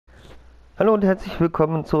Hallo und herzlich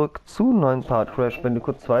willkommen zurück zu neuen Part Crash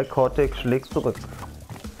Bandicoot 2 Cortex schlägt zurück.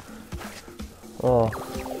 Oh,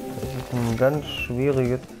 das ist ein ganz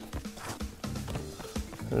schwieriges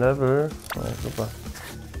Level. Ja, super.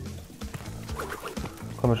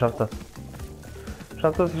 Komm, ich schaff das. Ich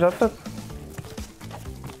schaff das, ich schaff das.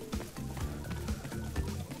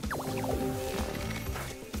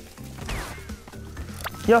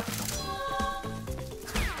 Ja.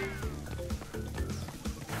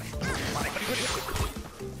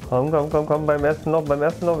 Komm, beim ersten Loch.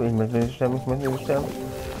 Ich möchte nicht sterben,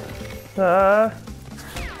 Ah.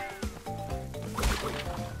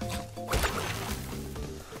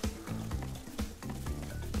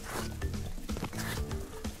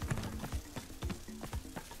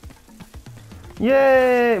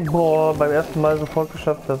 Yay! Boah, beim ersten Mal sofort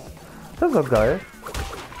geschafft. Das ist doch geil.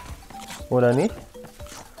 Oder nicht?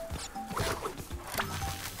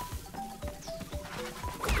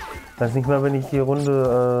 Weiß nicht mal, wenn ich die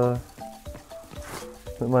Runde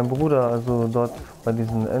mit meinem Bruder, also dort bei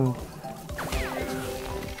diesen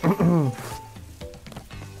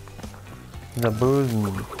dieser bösen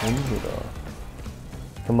Runde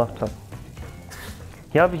da gemacht habe.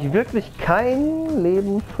 Hier habe ich wirklich kein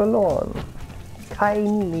Leben verloren.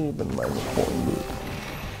 Kein Leben, meine Freunde.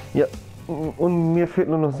 Ja, und mir fehlt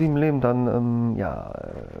nur noch 7 Leben, dann, ja,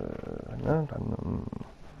 ne, dann,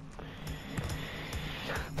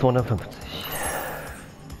 250.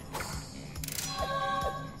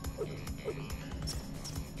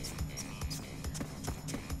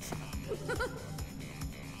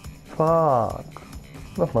 Fuck.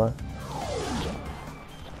 Nochmal.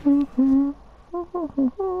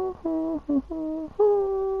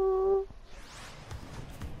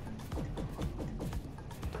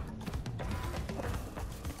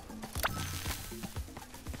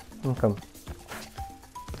 Komm.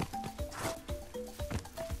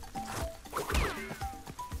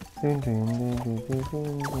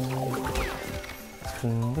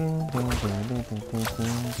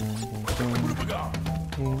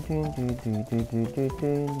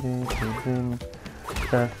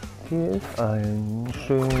 Das hier ist ein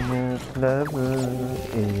schönes Level.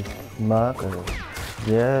 Ich mag es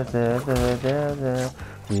sehr.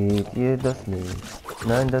 Seht ihr das nicht?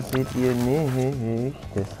 Nein, das seht ihr nicht.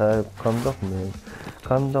 Deshalb kommt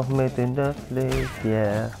doch mit in das Licht.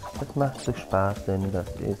 Yeah, das macht so Spaß, denn das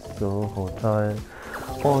ist so toll.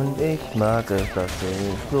 Und ich mag es, das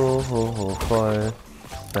ist so voll.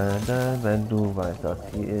 Wenn du weißt, das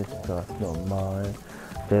hier ist das normal.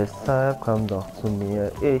 Deshalb komm doch zu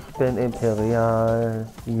mir, ich bin imperial.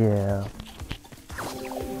 Yeah.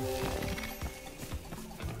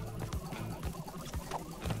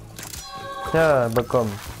 Ja,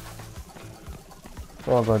 bekommen.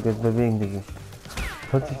 Oh Gott, jetzt bewegen die sich.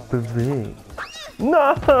 Hat sich bewegt.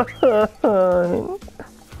 Nein!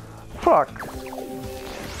 Fuck!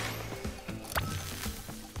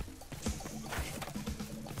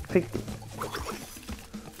 Fick dich.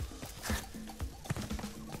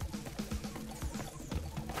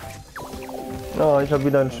 Oh, ich habe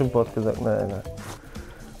wieder einen Schimpfwort gesagt. Na, egal.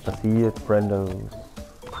 Passiert, Brando.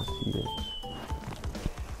 Passiert.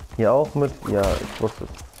 Hier auch mit? Ja, ich wusste es.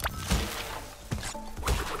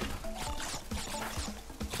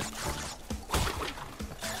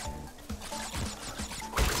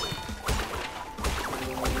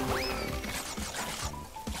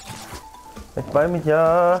 Ich bei mich,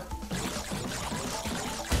 ja.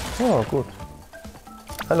 Oh, gut.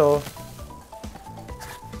 Hallo.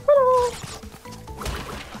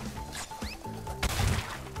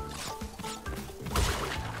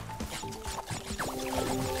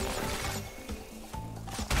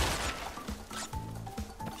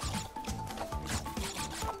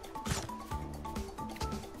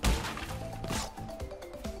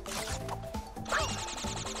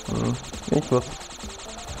 Ich wusste.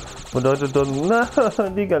 Bedeutet dann, na,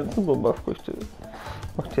 die ganzen Bomberfrüchte.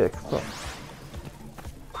 Macht ihr extra.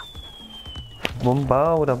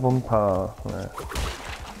 Bomba oder Bomba?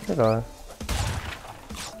 Nee. Egal.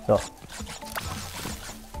 Ja.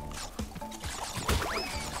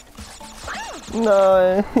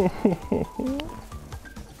 Nein.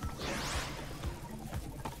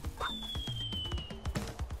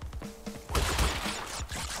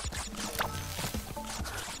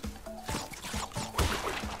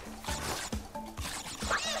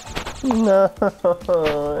 Nein.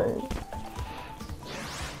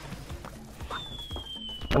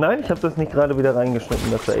 Nein, ich habe das nicht gerade wieder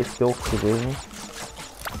reingeschnitten. Das wäre echt doof gewesen.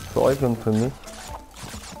 Für euch und für mich.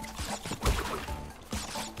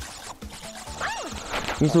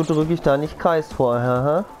 Wieso drücke ich da nicht Kreis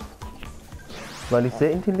vorher? Weil ich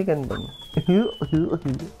sehr intelligent bin.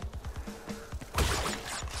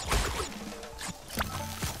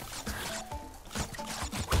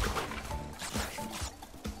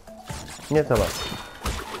 Jetzt aber.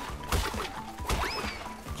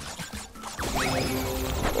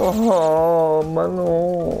 Oh, Mann,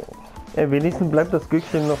 oh. Ey, wenigstens bleibt das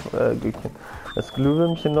Gürkchen noch, das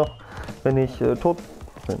Glühwürmchen noch, wenn ich tot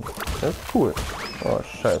bin. Das ist cool. Oh,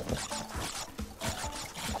 scheiße.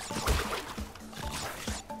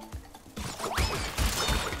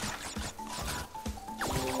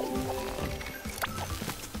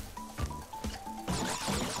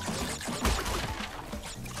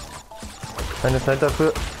 Keine Zeit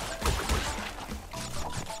dafür.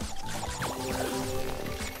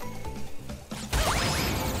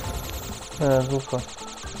 Ja, super.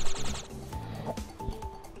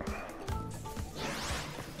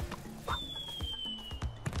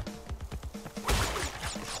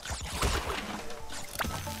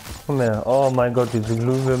 Komm her. Oh mein Gott, diese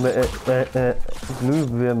Glühwürme,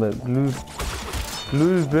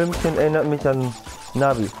 Glühwürmchen erinnert mich an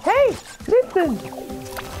Navi. Hey, listen!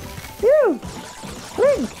 You!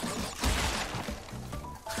 Link!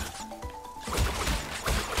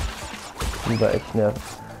 Die war echt nervig.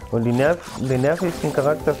 Und den nervigsten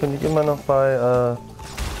Charakter finde ich immer noch bei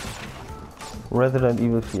Resident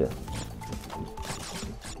Evil 4.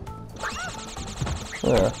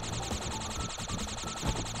 Ja.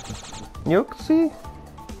 Juxi?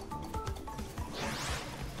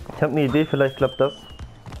 Ich habe eine Idee, vielleicht klappt das.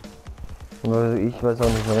 Aber ich weiß auch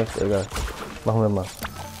nicht so recht, egal. Machen wir mal.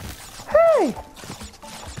 Hey!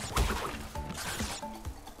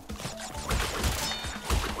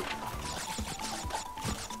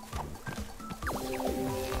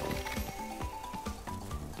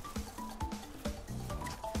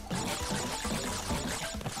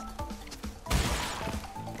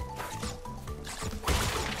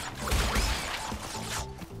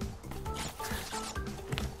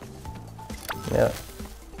 Ja.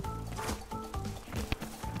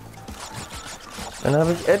 Dann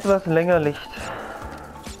habe ich etwas länger Licht.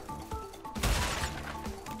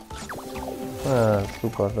 Ah,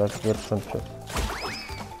 super, sag ich jetzt schon tschüss.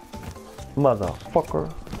 Motherfucker.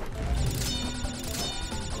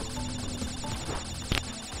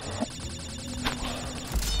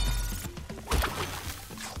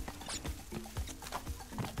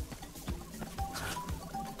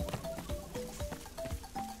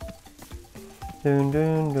 Dun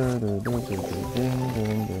dun dun dun dun dun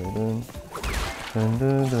dun dun dun. Dun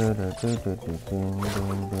dun dun dun dun dun dun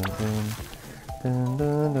dun dun.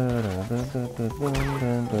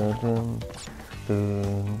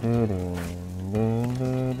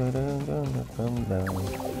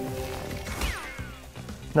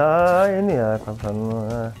 Nein, ja, komm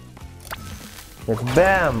schon. Jetzt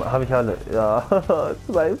BAM! Habe ich alle. Ja,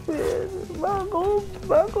 2 Fehlen. Warum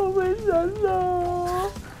ist das so?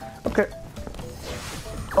 Okay.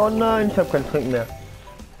 Oh nein, ich habe kein Trinken mehr.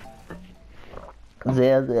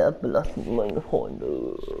 Sehr, sehr belastend, meine Freunde.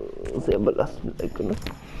 Sehr belastend, Ecke, ne?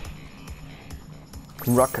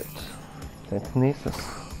 Rocket. Als nächstes.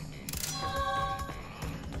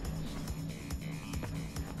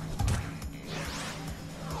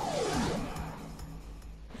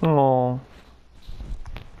 Oh.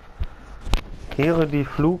 Kehre die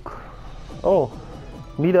Flug. Oh.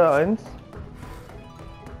 Wieder eins.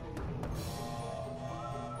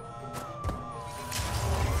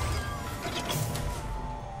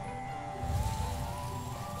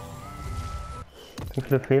 Wie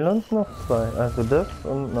viele fehlen uns noch? 2. Also das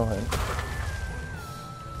und noch eins.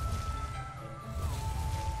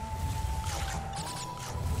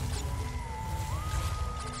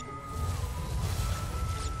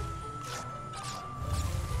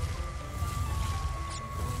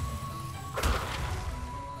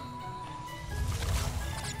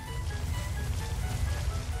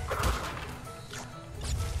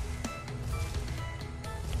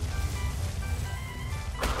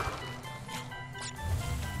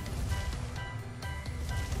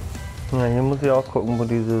 Ja, hier muss ich auch gucken, wo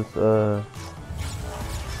dieses oh,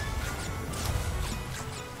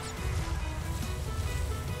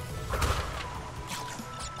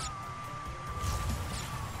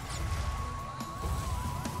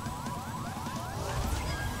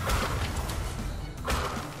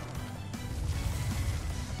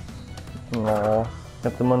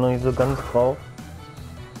 jetzt immer noch nicht so ganz drauf.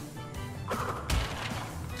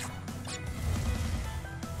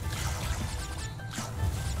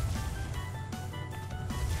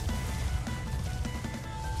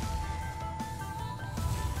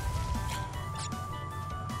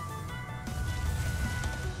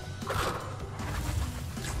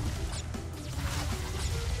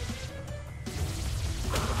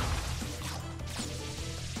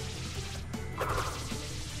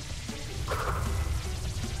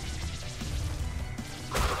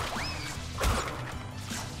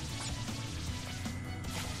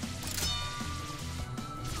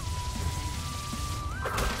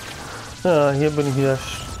 Ja, hier bin ich wieder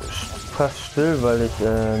fast still, weil ich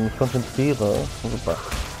mich konzentriere. Super.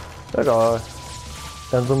 Egal.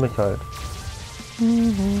 Dann summe ich halt.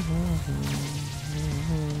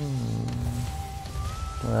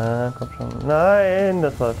 Na, komm schon. Nein,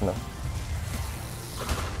 das war's noch.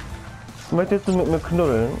 Möchtest du mit mir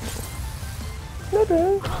knuddeln?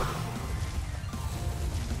 Knuddeln.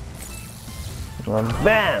 Und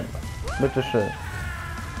bam! Bitteschön.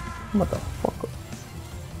 Motherfucker.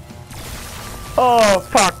 Oh,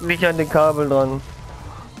 fuck, nicht an den Kabel dran.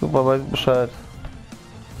 Super, weiß Bescheid.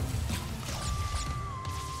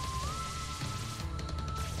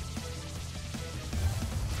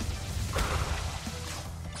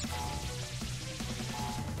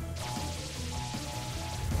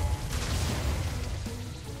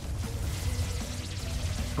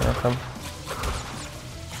 Ja, komm.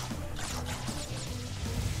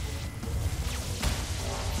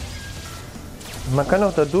 Man kann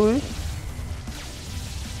auch da durch.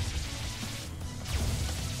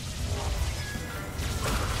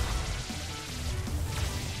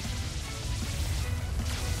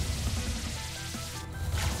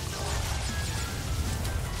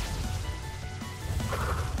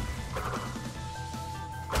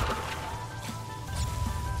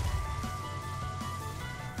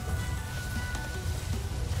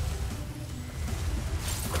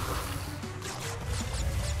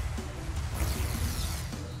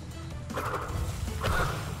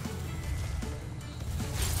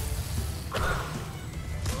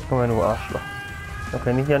 Komm mal, du Arschloch.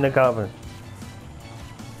 Okay, nicht hier an der Gabel.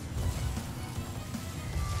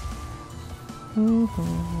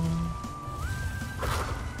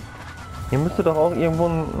 Hier müsste doch auch irgendwo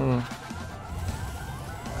ein...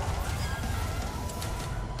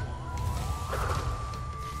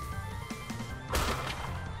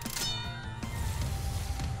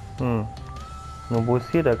 Nur wo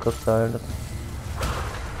ist hier der Kristall? Das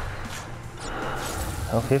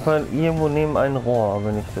auf jeden Fall irgendwo neben ein Rohr,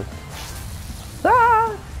 wenn ich das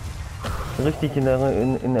richtig in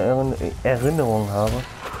Erinnerung habe.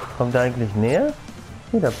 Kommt der eigentlich näher?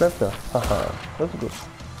 Nee, da bleibt er. Haha, das ist gut.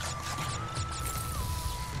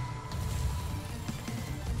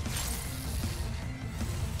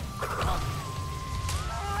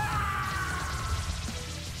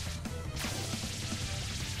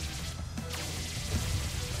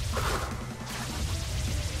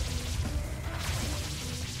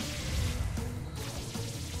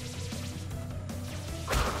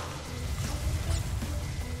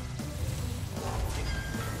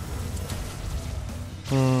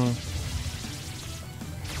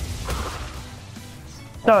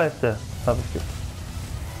 Da ist der, habe ich dich.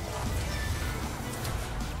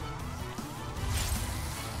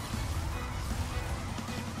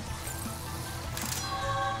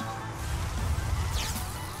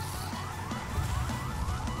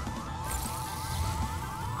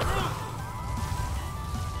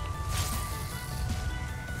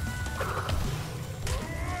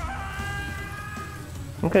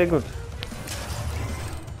 Okay, gut.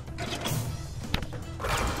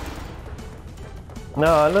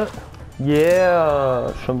 Na, alle?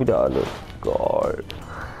 Yeah, schon wieder alles. Geil.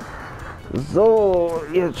 So,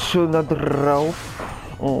 jetzt schon da drauf.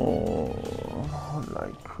 Oh,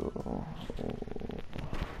 like.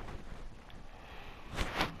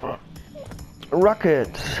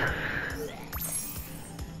 Rocket.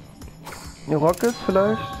 Rocket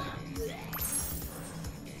vielleicht?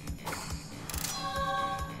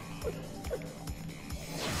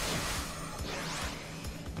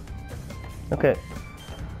 Okay.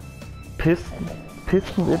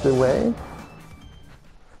 Piston it away.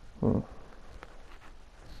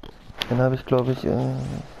 Dann habe ich, glaube ich,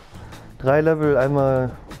 3 Level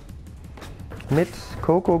einmal mit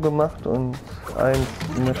Coco gemacht und 1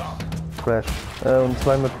 mit Crash. Und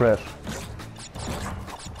 2 mit Crash.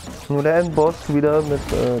 Nur der Endboss wieder mit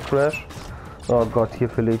Crash. Oh Gott,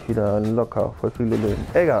 hier verliere ich wieder locker voll viele Leben.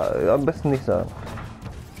 Egal, am besten nicht sagen.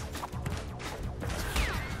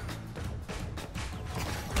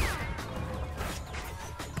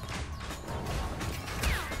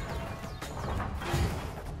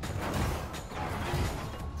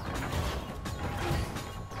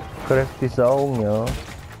 Kräftig saugen, ja.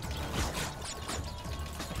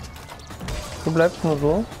 Du bleibst nur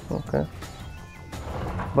so? Okay.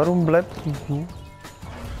 Warum bleibst du so?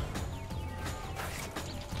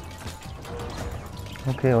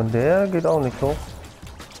 Okay, und der geht auch nicht hoch.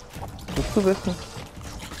 Gut zu wissen.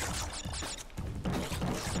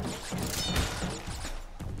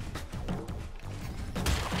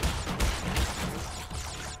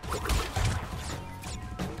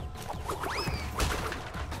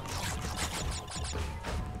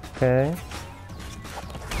 Okay.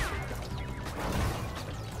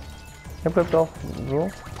 Er bleibt auch so.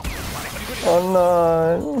 Oh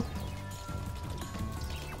nein.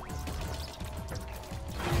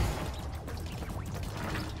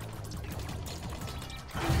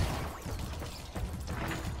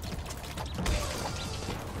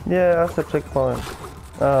 Ja, yeah, erster Checkpoint.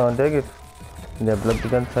 Ah, und der geht. Der bleibt die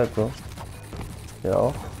ganze Zeit so. Der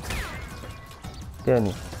auch. Der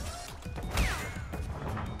nicht.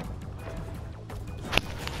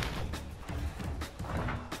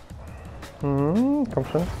 Komm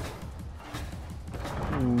schon.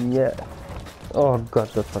 Yeah. Oh Gott,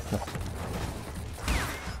 das passt noch.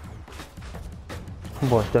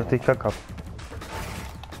 Boah, ich dachte, ich kack ab.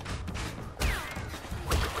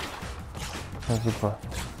 Ja, super.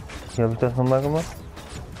 Hier habe ich das nochmal gemacht.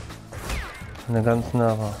 Und der ganz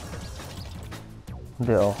nah war. Und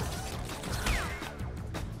der auch.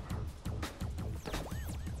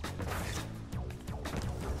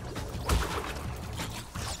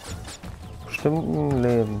 Bestimmt ein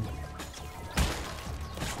Leben.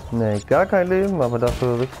 Ne, gar kein Leben, aber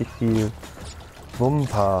dafür richtig viel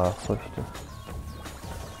Wumpa-Früchte.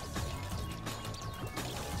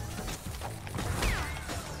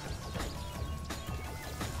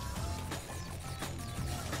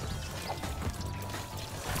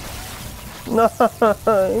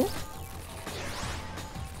 Nein!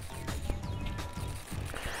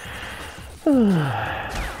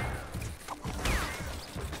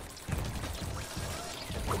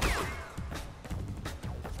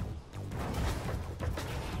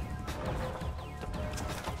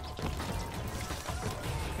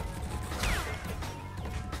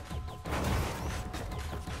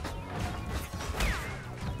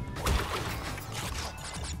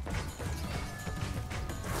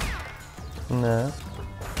 Ne.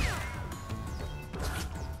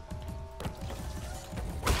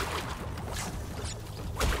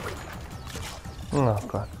 Oh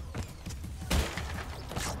Gott.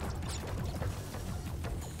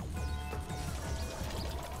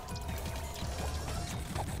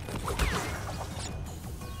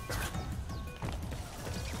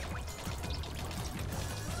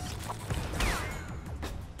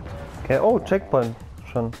 Okay, oh, Checkpoint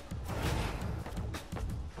schon.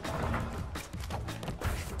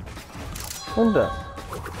 Und das.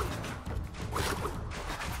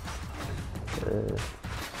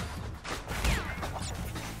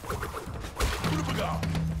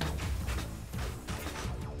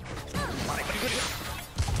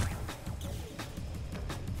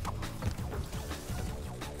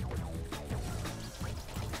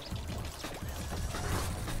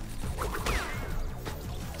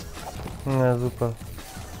 Ja, super.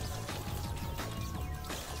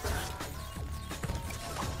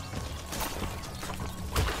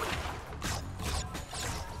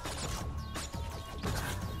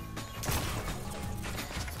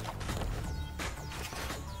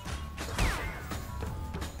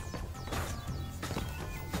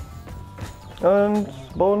 Und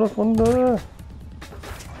Bonusrunde.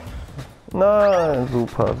 Nein,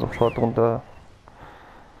 super, sofort runter.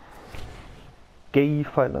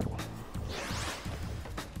 Gay-Pfeilen.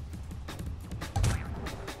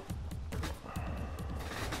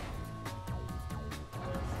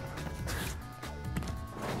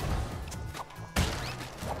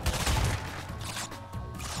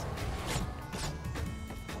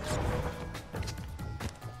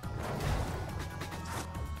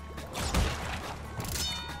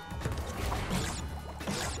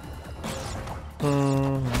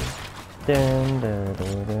 Dun, dun,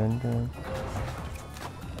 dun, dun, dun.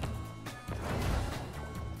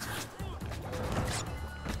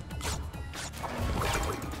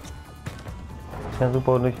 Ja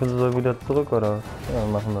super, und ich soll wieder zurück, oder? Ja,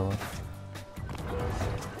 machen wir mal.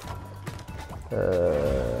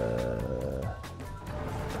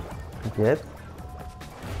 Und jetzt?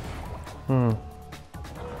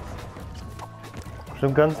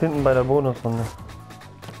 Bestimmt ganz hinten bei der Bonusrunde.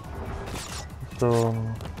 So.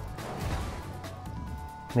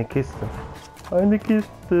 Eine Kiste. Eine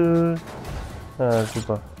Kiste. Ah,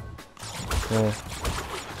 super.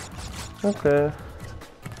 Ja. Okay.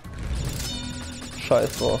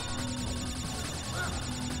 Scheiß drauf.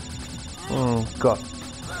 Oh Gott.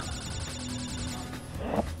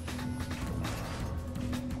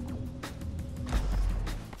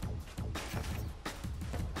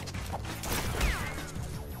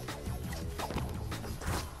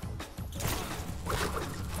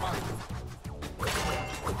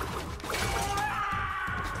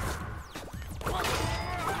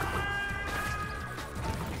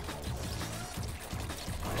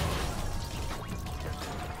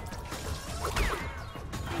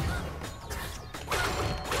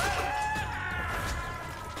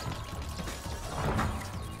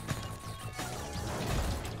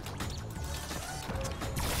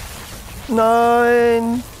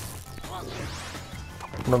 Nein!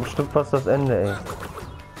 War bestimmt fast das Ende, ey.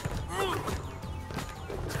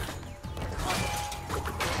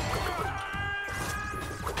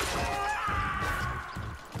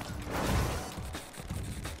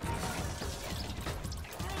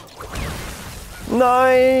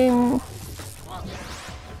 Nein!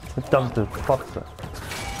 Verdammte Fotze.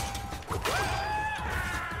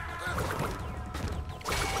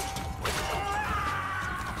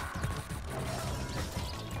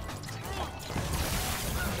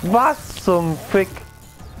 Was zum Fick?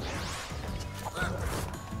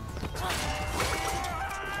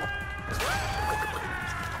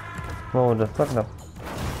 Oh, das war knapp.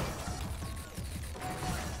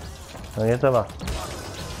 Na, jetzt aber.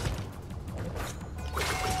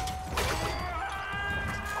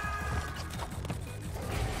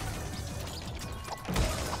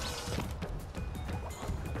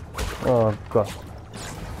 Oh Gott.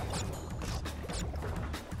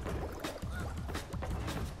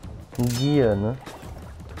 Gier, ne?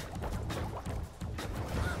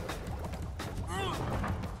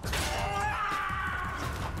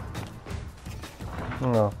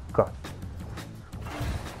 Oh Gott.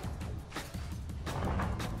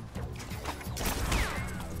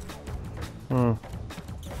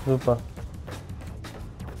 Super.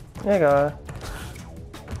 Egal.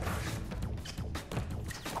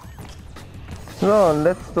 So,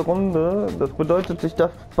 letzte Runde. Das bedeutet, ich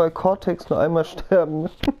darf bei Cortex nur einmal sterben.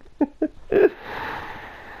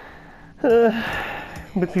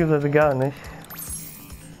 Beziehungsweise gar nicht.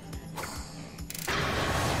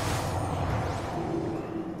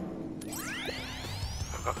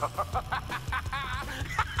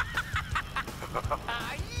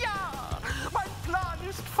 Ja, mein Plan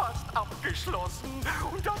ist fast abgeschlossen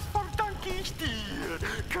und das verdanke ich dir,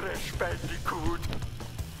 Crash Bandicoot.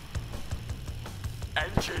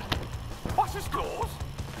 Engine, was ist los?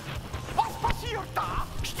 Was passiert da?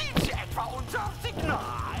 Stiehlt sie etwa unser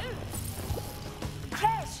Signal?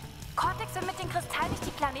 Crash! Cortex will mit den Kristallen nicht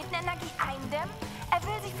die Planetenenergie eindämmen. Er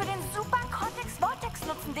will sich für den Super Cortex Vortex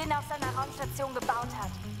nutzen, den er auf seiner Raumstation gebaut hat.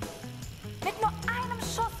 Mit nur einem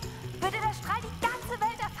Schuss würde der Strahl die ganze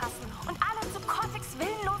Welt erfassen und alle zu Cortex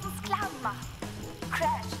willenlosen Sklaven machen.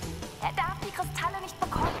 Crash, er darf die Kristalle nicht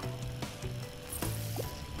bekommen.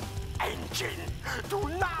 Engine, du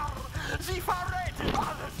Narr! Sie verräten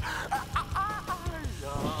alles!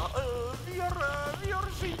 Wir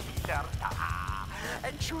sind wieder da.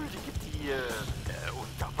 Entschuldige die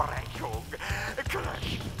Unterbrechung.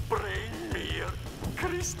 Crash, bring mir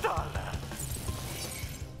Kristalle.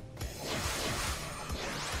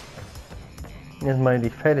 Jetzt meine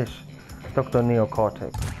ich fertig, Dr. Neo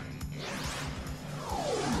Cortex.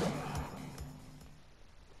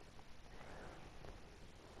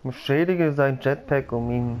 Beschädige sein Jetpack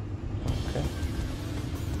um ihn. Okay.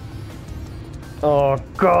 Oh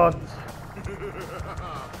Gott!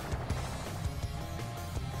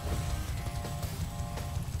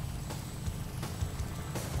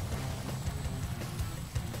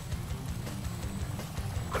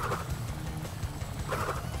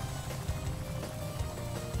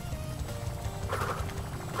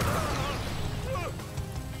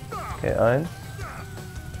 Okay, eins.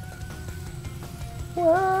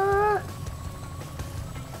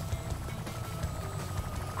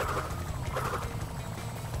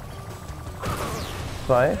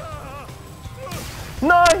 Zwei.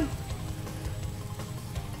 Nein!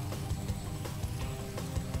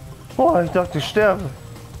 Oh, ich dachte, ich sterbe.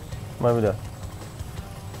 Mal wieder.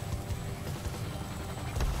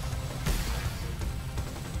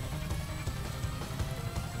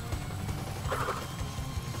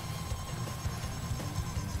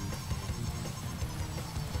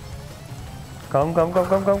 Komm, komm, komm,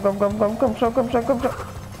 komm, komm, komm, komm, komm, komm schon, komm schon, komm schon.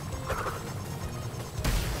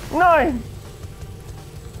 Nein!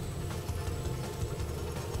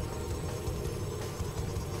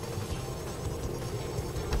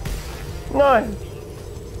 Nein!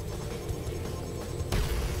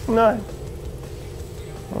 Nein!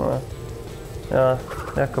 Oh. Ja,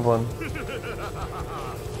 er hat gewonnen.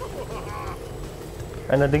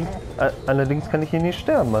 Allerdings kann ich hier nicht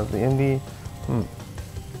sterben, also irgendwie...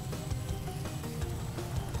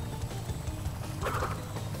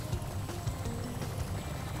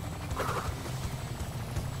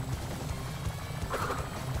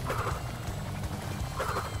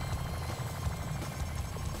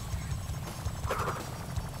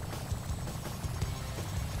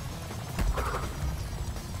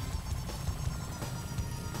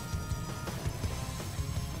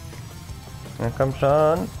 Na komm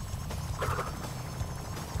schon.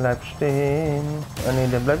 Bleib stehen. Ah ne,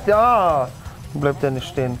 der bleibt. Ja! Bleibt ja nicht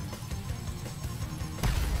stehen.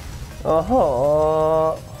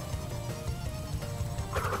 Aha.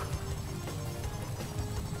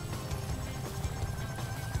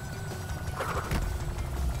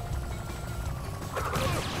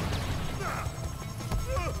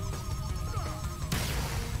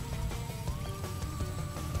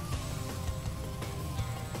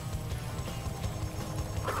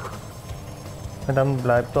 Verdammt,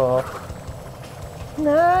 bleib doch.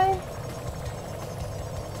 Nein.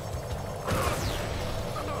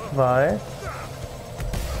 2.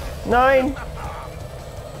 Nein.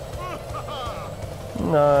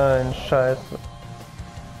 Nein, scheiße.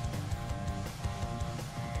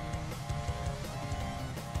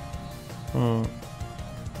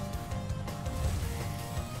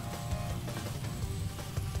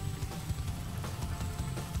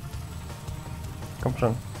 Komm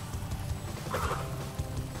schon.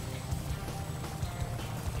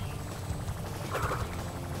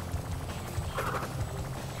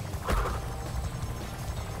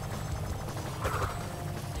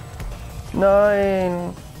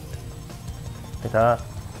 Nein! Da,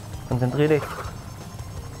 konzentrier dich.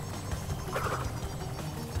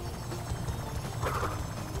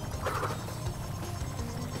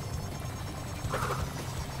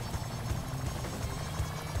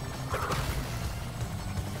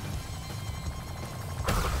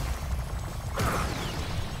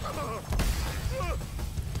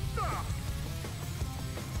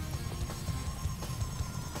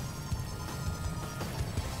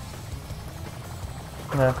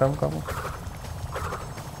 Ja, komm, komm.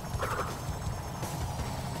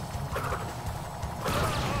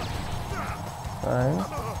 Nein.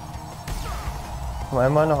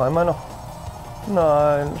 Einmal noch, einmal noch.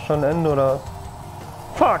 Nein, schon Ende oder?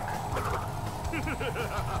 Fuck!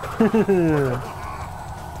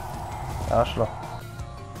 Arschloch.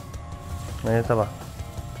 Na jetzt aber.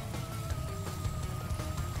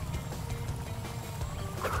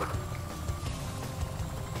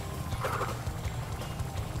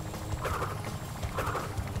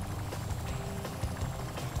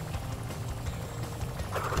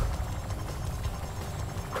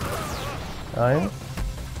 Eins.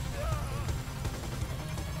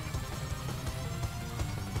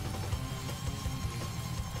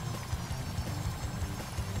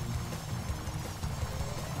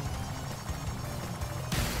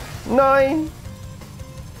 Nein!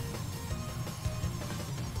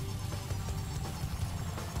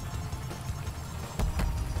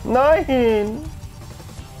 Nein!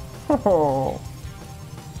 Oh.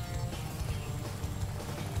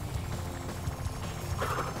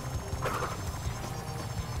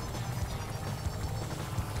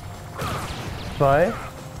 Zwei.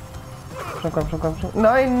 Schon, komm, schon, komm, schon.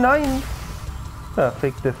 Nein, nein!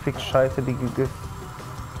 Verfickte Fick-Scheiße, die Güge.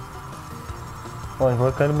 Oh, ich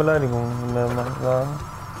wollte keine Beleidigung mehr sagen.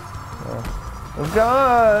 Ja.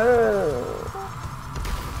 Egal!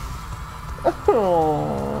 Oh.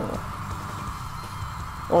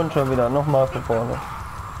 Und schon wieder, nochmal von vorne.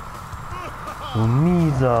 So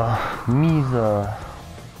mieser, mieser.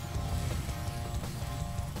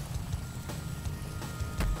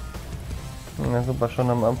 Ja, super, schon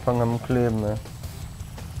am Anfang am Kleben, ne?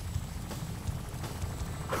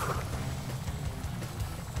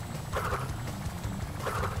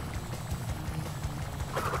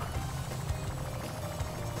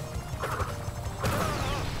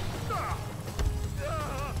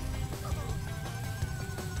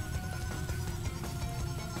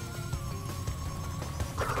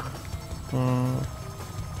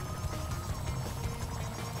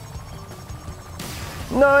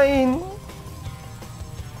 Nein!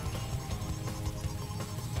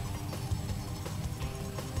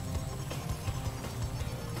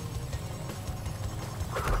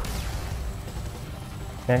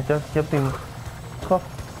 Ja, ich dachte, ich hab den getroffen.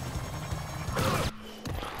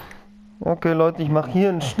 Okay, Leute, ich mache hier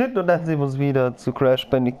einen Schnitt und dann sehen wir uns wieder zu Crash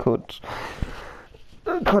Bandicoot.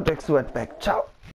 Context Wetback. Ciao.